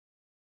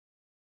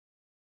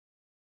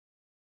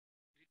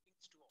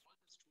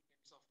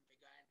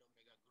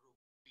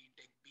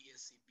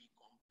BSc,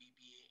 BCom,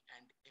 BBA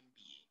and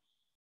MBA.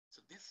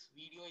 So this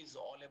video is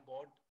all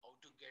about how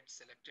to get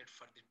selected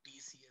for the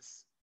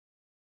TCS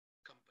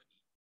company.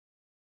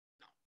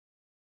 Now,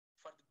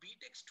 for the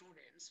BTech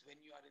students,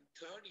 when you are in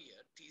third year,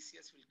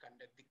 TCS will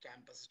conduct the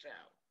campus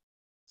drive.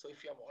 So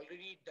if you have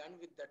already done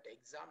with that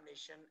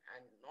examination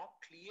and not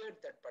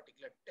cleared that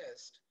particular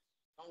test,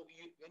 now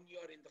when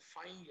you are in the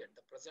final year,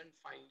 the present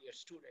final year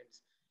students,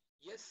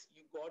 yes,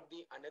 you got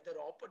the another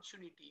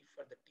opportunity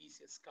for the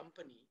TCS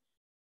company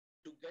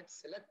to get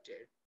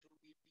selected through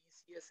the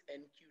TCS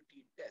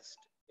NQT test,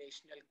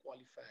 National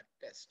Qualifier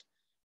Test,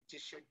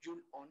 which is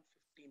scheduled on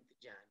 15th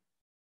Jan.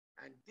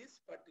 And this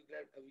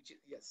particular, which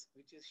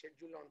is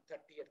scheduled on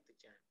 30th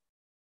Jan.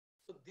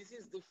 So this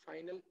is the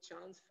final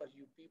chance for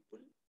you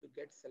people to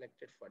get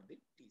selected for the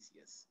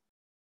TCS.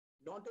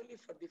 Not only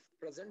for the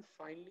present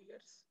final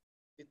years,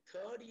 the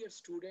third year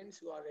students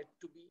who are yet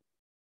to be,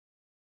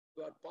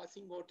 who are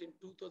passing out in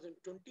 2024,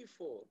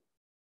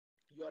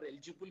 you are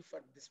eligible for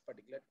this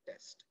particular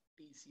test,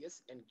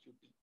 TCS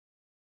NQT.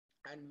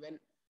 And when,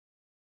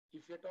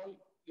 if at all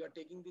you are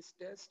taking this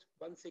test,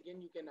 once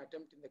again you can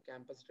attempt in the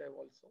campus drive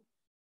also.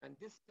 And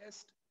this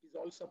test is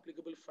also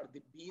applicable for the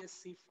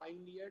BSc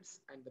final years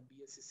and the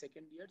BSc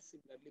second year,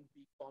 similarly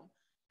BCom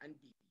and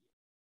BBA.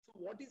 So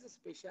what is the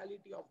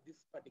speciality of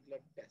this particular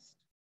test,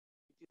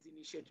 which is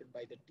initiated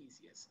by the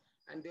TCS?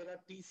 And there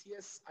are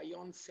TCS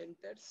ION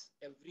centers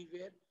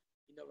everywhere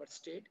in our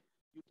state.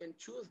 You can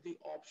choose the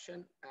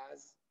option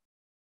as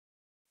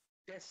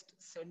test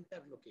center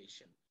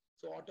location.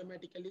 So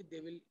automatically they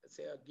will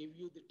say, give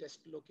you the test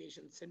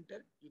location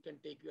center. You can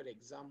take your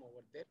exam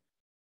over there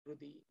through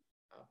the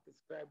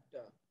prescribed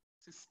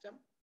system,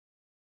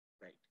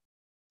 right?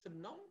 So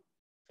now,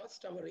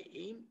 first our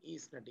aim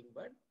is nothing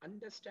but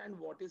understand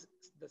what is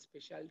the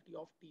specialty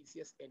of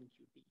TCS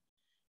NQT.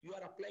 You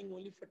are applying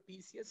only for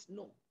TCS?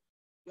 No.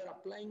 You are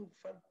applying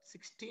for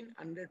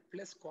 1600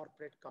 plus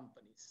corporate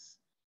companies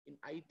in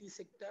IT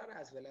sector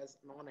as well as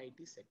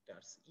non-IT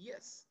sectors.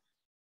 Yes.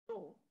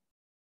 So,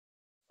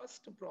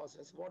 first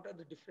process, what are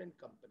the different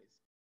companies?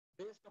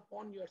 Based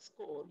upon your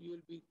score, you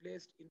will be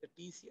placed in the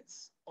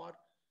TCS, or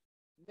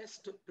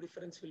next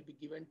preference will be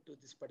given to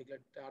this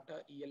particular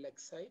Tata,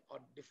 ELXI, or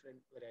different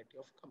variety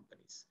of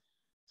companies.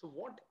 So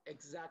what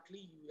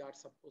exactly you are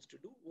supposed to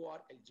do who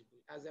are eligible?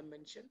 As I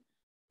mentioned,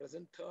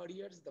 present third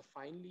years, the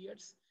final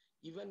years,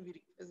 even we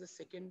request the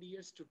second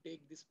years to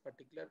take this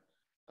particular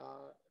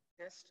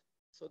test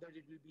so that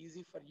it will be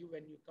easy for you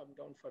when you come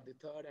down for the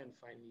third and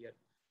final year.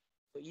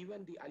 So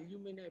even the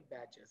alumni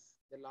batches,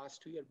 the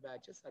last 2 year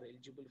batches are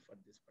eligible for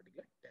this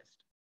particular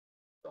test.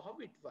 So how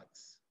it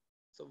works?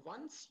 So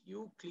once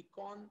you click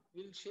on,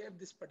 we'll share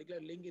this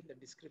particular link in the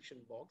description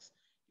box.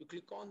 You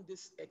click on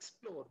this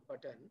explore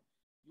button,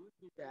 you will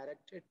be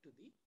directed to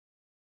the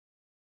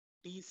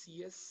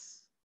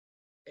TCS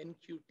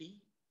NQT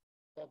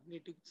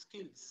cognitive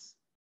skills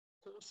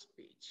course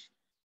page.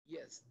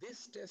 Yes,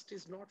 this test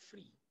is not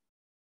free.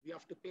 We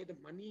have to pay the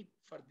money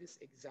for this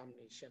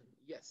examination.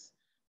 Yes,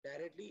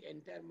 directly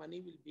entire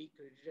money will be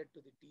credited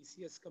to the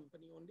TCS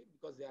company only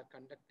because they are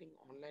conducting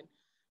online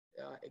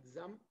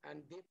exam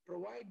and they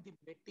provide the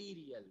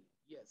material.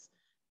 Yes,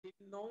 till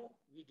now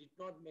we did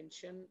not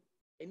mention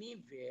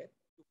anywhere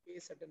to pay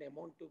certain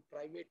amount to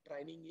private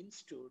training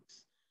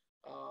institutes.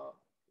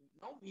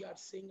 Now we are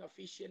saying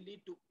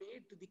officially to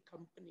pay to the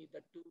company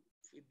that to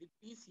the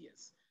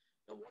TCS.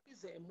 Now what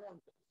is the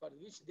amount for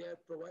which they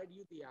provide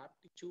you the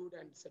aptitude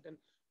and certain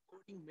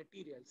coding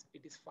materials?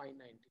 It is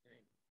 599.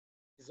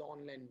 Is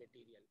online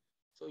material.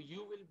 So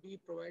you will be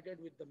provided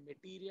with the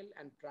material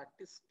and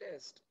practice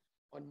test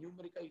on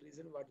numerical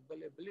reason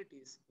verbal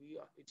abilities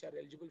which are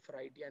eligible for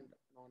IT and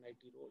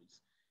non-IT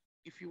roles.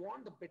 If you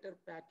want the better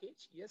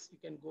package, yes, you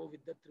can go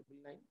with the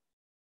 999,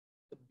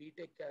 the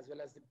BTech as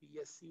well as the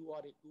BSc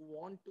who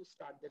want to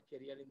start their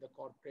career in the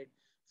corporate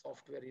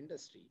software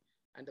industry.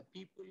 And the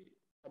people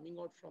coming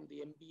out from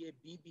the MBA,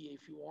 BBA,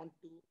 if you want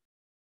to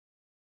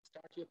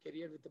start your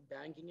career with the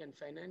banking and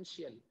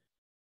financial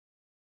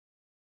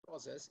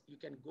process, you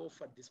can go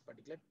for this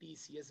particular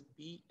TCS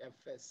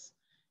BFS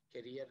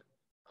career,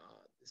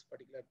 this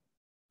particular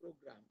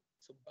program.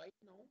 So buy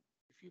now,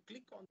 if you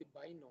click on the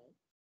buy now,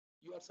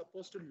 you are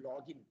supposed to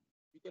log in.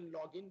 You can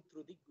log in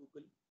through the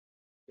Google,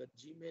 your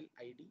Gmail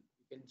ID.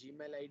 You can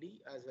Gmail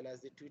ID as well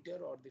as the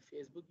Twitter or the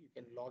Facebook. You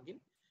can log in,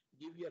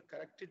 give your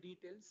correct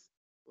details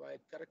via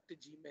correct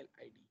Gmail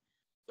ID.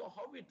 So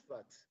how it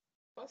works?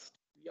 First,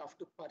 you have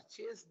to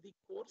purchase the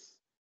course.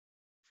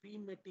 Free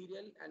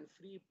material and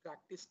free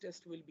practice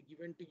test will be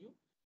given to you.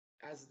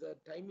 As the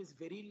time is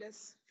very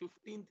less,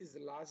 15th is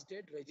the last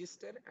date,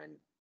 register and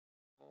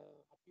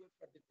appear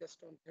for the test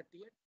on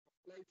 30th.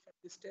 Apply for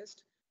this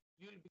test,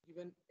 you will be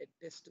given a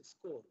test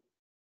score.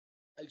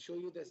 I'll show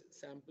you the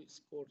sample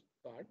score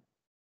card.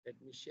 Let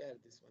me share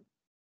this one.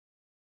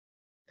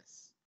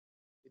 Yes.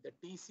 With the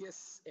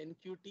TCS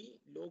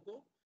NQT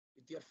logo,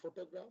 with your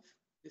photograph,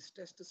 this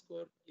test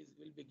score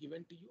will be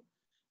given to you.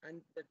 And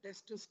the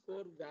test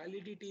score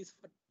validity is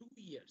for 2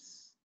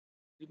 years.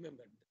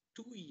 Remember,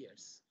 2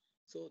 years.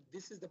 So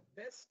this is the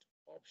best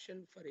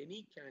option for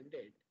any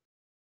candidate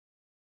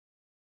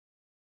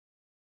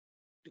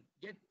to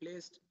get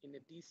placed in a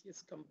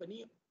TCS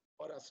company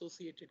or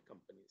associated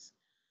companies.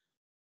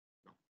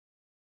 Now,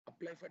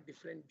 apply for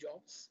different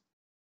jobs.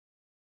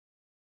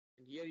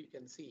 And here you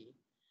can see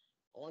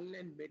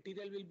online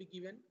material will be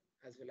given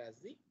as well as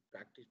the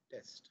practice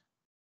test.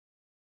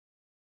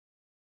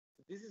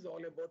 So this is all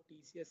about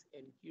TCS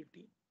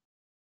NQT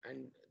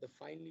and the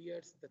final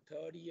years, the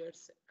third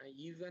years, and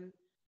even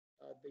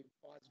the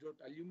passed out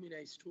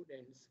alumni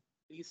students.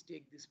 Please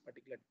take this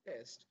particular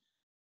test.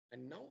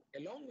 And now,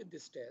 along with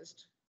this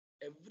test,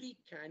 every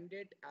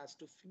candidate has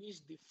to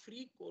finish the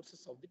free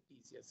courses of the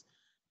TCS.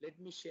 Let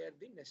me share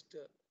the next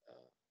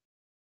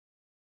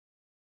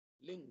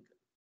link.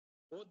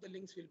 Both the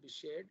links will be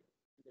shared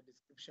in the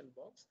description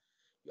box.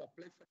 You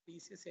apply for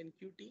TCS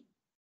NQT,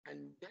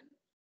 and then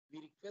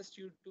we request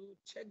you to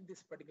check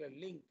this particular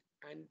link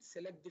and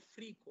select the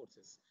free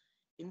courses.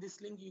 In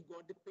this link, you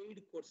got the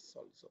paid courses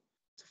also.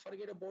 So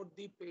forget about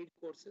the paid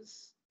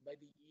courses by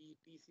the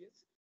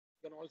TCS. You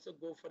can also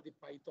go for the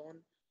Python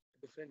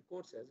different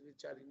courses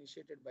which are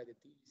initiated by the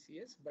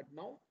TCS. But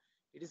now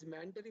it is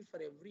mandatory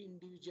for every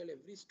individual,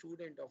 every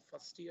student of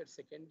first year,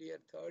 second year,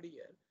 third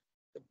year,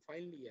 the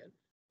final year,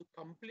 to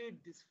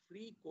complete these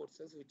free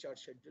courses which are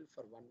scheduled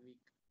for 1 week.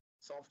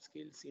 Soft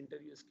skills,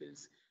 interview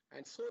skills,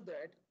 and so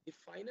that the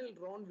final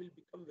round will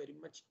become very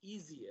much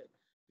easier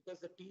because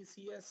the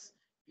TCS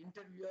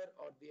interviewer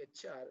or the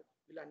HR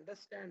will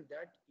understand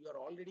that you are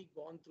already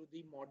gone through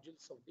the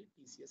modules of the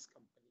TCS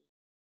company.